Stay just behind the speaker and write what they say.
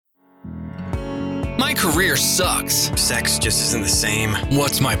My career sucks. Sex just isn't the same.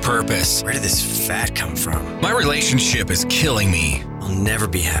 What's my purpose? Where did this fat come from? My relationship is killing me. I'll never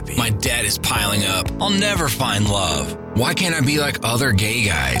be happy. My debt is piling up. I'll never find love. Why can't I be like other gay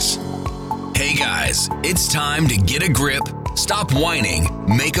guys? Hey guys, it's time to get a grip, stop whining,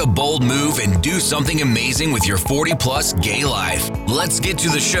 make a bold move, and do something amazing with your 40-plus gay life. Let's get to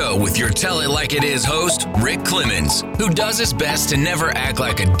the show with your Tell It Like It Is host, Rick Clemens, who does his best to never act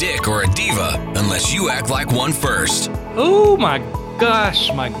like a dick or a diva unless you act like one first. Oh my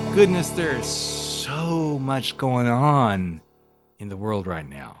gosh, my goodness, there is so much going on in the world right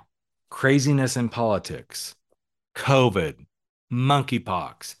now. Craziness in politics, COVID,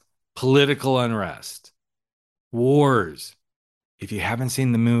 monkeypox, political unrest, wars. If you haven't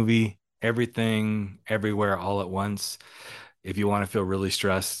seen the movie Everything, Everywhere, All at Once, if you want to feel really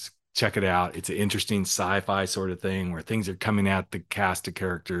stressed, check it out. It's an interesting sci-fi sort of thing where things are coming at the cast of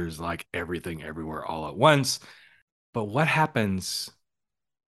characters like Everything, Everywhere, All at Once. But what happens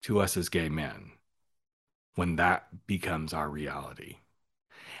to us as gay men when that becomes our reality?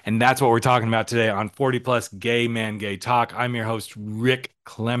 And that's what we're talking about today on 40 Plus Gay Men Gay Talk. I'm your host, Rick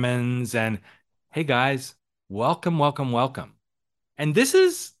Clemens. And hey guys, welcome. And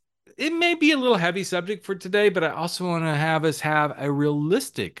it may be a little heavy subject for today, but I also want to have us have a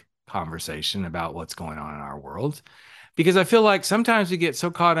realistic conversation about what's going on in our world. Because I feel like sometimes we get so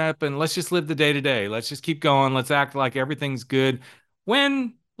caught up in let's just live the day to day. Let's just keep going. Let's act like everything's good.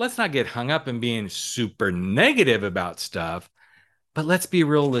 When let's not get hung up in being super negative about stuff. But let's be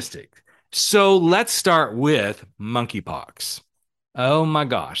realistic. So let's start with monkeypox. Oh my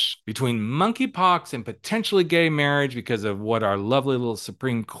gosh. Between monkeypox and potentially gay marriage because of what our lovely little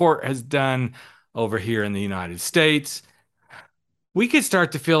Supreme Court has done over here in the United States, we could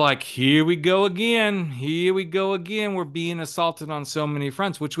start to feel like, here we go again. We're being assaulted on so many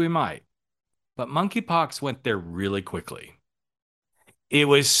fronts, which we might. But monkeypox went there really quickly. It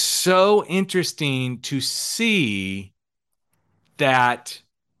was so interesting to see that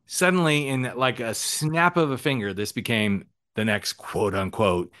suddenly in like a snap of a finger, this became the next quote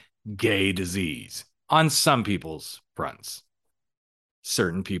unquote gay disease on some people's fronts.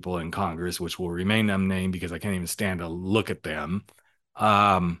 Certain people in Congress, which will remain unnamed because I can't even stand to look at them.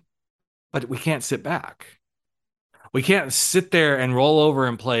 But we can't sit back. We can't sit there and roll over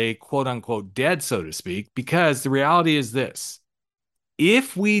and play quote unquote dead, so to speak, because the reality is this.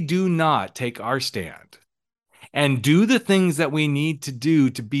 If we do not take our stand and do the things that we need to do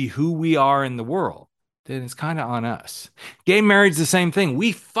to be who we are in the world, then it's kind of on us. Gay marriage is the same thing.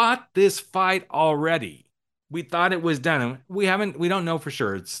 We fought this fight already. We thought it was done. We don't know for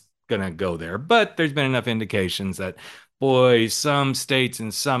sure it's going to go there, but there's been enough indications that, boy, some states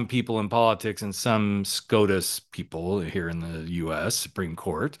and some people in politics and some SCOTUS people here in the U.S. Supreme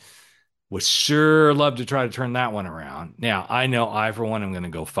Court would sure love to try to turn that one around. Now, I know I, for one, am going to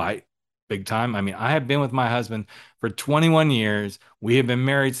go fight big time. I mean, I have been with my husband for 21 years. We have been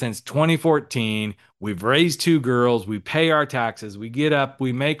married since 2014. We've raised 2 girls. We pay our taxes. We get up.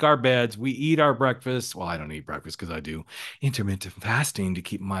 We make our beds. We eat our breakfast. Well, I don't eat breakfast because I do intermittent fasting to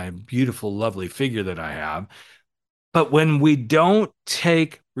keep my beautiful, lovely figure that I have. But when we don't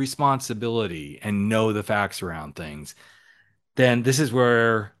take responsibility and know the facts around things, then this is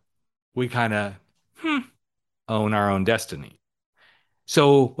where we kind of own our own destiny.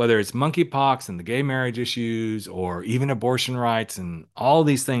 So whether it's monkeypox and the gay marriage issues or even abortion rights and all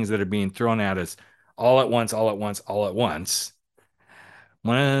these things that are being thrown at us all at once,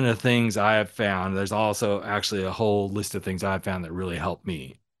 one of the things I have found, there's also actually a whole list of things I've found that really helped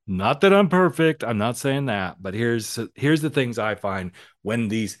me. Not that I'm perfect, I'm not saying that, but here's the things I find when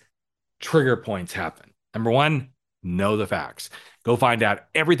these trigger points happen. Number one, know the facts. Go find out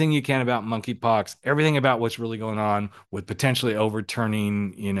everything you can about monkeypox, everything about what's really going on with potentially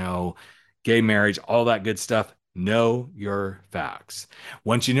overturning, gay marriage, all that good stuff. Know your facts.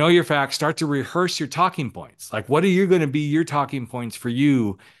 Once you know your facts, start to rehearse your talking points. Like, what are you going to be your talking points for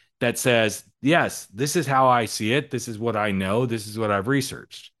you that says, yes, this is how I see it. This is what I know. This is what I've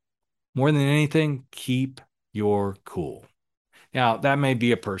researched. More than anything, keep your cool. Now, that may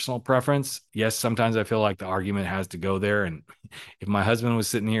be a personal preference. Yes, sometimes I feel like the argument has to go there. And if my husband was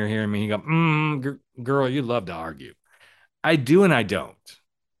sitting here hearing me, he'd go, girl, you love to argue. I do and I don't.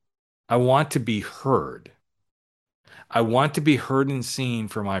 I want to be heard. I want to be heard and seen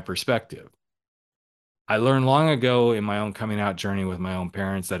for my perspective. I learned long ago in my own coming out journey with my own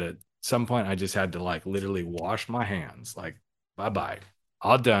parents that at some point I just had to like literally wash my hands. Like, bye-bye.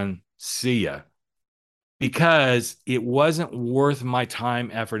 All done. See ya. Because it wasn't worth my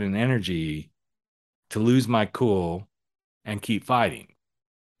time, effort, and energy to lose my cool and keep fighting.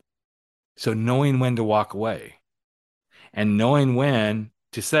 So knowing when to walk away and knowing when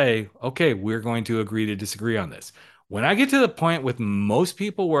to say, okay, we're going to agree to disagree on this. When I get to the point with most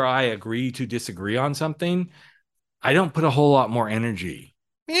people where I agree to disagree on something, I don't put a whole lot more energy,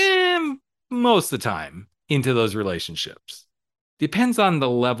 most of the time, into those relationships. Depends on the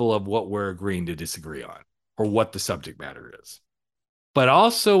level of what we're agreeing to disagree on or what the subject matter is. But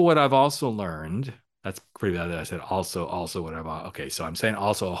also what I've also learned, that's pretty bad that I said also what okay, so I'm saying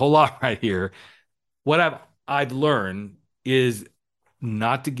also a whole lot right here. What I've learned is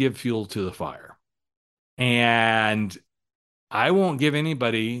not to give fuel to the fire. And I won't give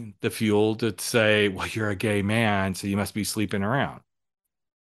anybody the fuel to say, well, you're a gay man, so you must be sleeping around.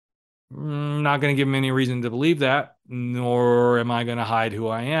 I'm not going to give them any reason to believe that, nor am I going to hide who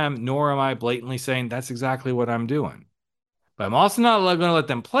I am, nor am I blatantly saying that's exactly what I'm doing. But I'm also not going to let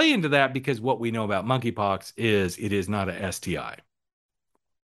them play into that, because what we know about monkeypox is it is not a STI.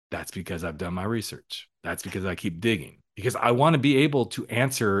 That's because I've done my research. That's because I keep digging, because I want to be able to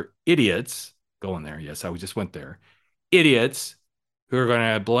answer idiots going there. Yes, I just went there. Idiots who are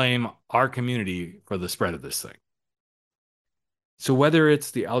going to blame our community for the spread of this thing. So whether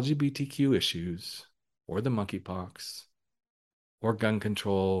it's the LGBTQ issues or the monkeypox or gun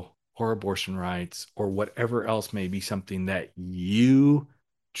control or abortion rights or whatever else may be something that you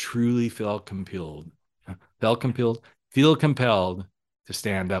truly feel compelled to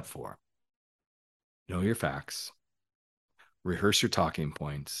stand up for, know your facts, rehearse your talking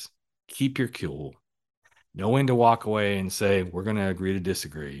points, keep your cool, know when to walk away and say, we're going to agree to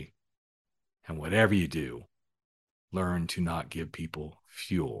disagree. And whatever you do, learn to not give people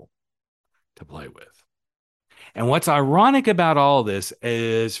fuel to play with. And what's ironic about all this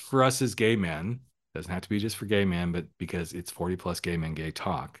is, for us as gay men, doesn't have to be just for gay men, but because it's 40 plus gay men, gay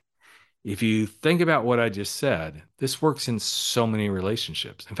talk. If you think about what I just said, this works in so many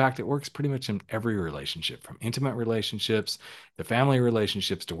relationships. In fact, it works pretty much in every relationship, from intimate relationships to family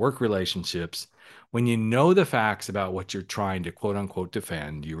relationships to work relationships. When you know the facts about what you're trying to quote unquote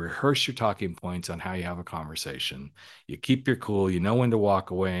defend, you rehearse your talking points on how you have a conversation, you keep your cool, you know when to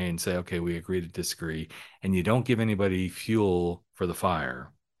walk away and say, okay, we agree to disagree, and you don't give anybody fuel for the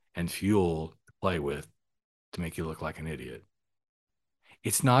fire and fuel to play with to make you look like an idiot.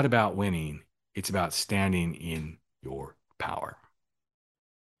 It's not about winning. It's about standing in your power.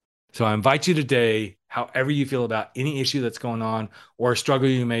 So I invite you today, however you feel about any issue that's going on or a struggle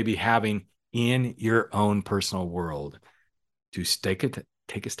you may be having in your own personal world, to take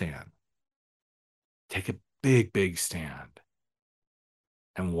a stand. Take a big, big stand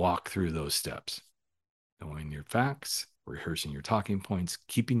and walk through those steps. Knowing your facts, rehearsing your talking points,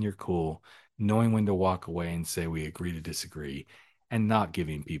 keeping your cool, knowing when to walk away and say we agree to disagree, and not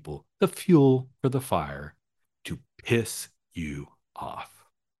giving people the fuel for the fire to piss you off.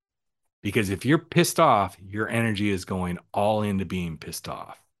 Because if you're pissed off, your energy is going all into being pissed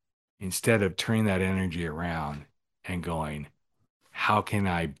off, instead of turning that energy around and going, how can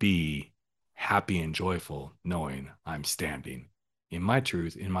I be happy and joyful knowing I'm standing in my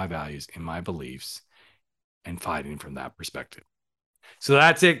truth, in my values, in my beliefs, and fighting from that perspective. So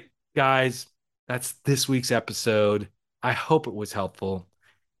that's it, guys. That's this week's episode. I hope it was helpful.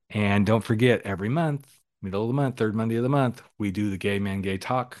 And don't forget, every month, middle of the month, third Monday of the month, we do the Gay Men Gay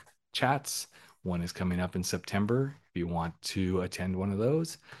Talk chats. One is coming up in September. If you want to attend one of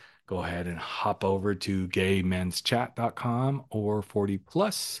those, go ahead and hop over to gaymenschat.com or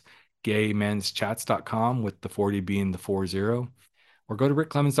 40plus gaymenschats.com, with the 40 being the 40, or go to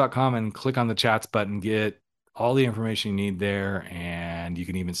rickclemens.com and click on the chats button. Get all the information you need there, and you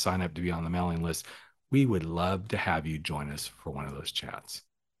can even sign up to be on the mailing list. We would love to have you join us for one of those chats.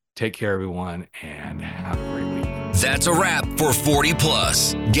 Take care, everyone, and have a great week. That's a wrap for 40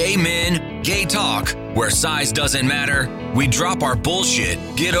 Plus. Gay Men, Gay Talk, where size doesn't matter. We drop our bullshit,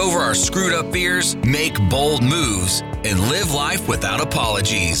 get over our screwed up fears, make bold moves, and live life without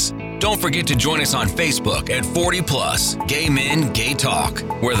apologies. Don't forget to join us on Facebook at 40 Plus, Gay Men, Gay Talk,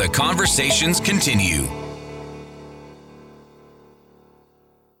 where the conversations continue.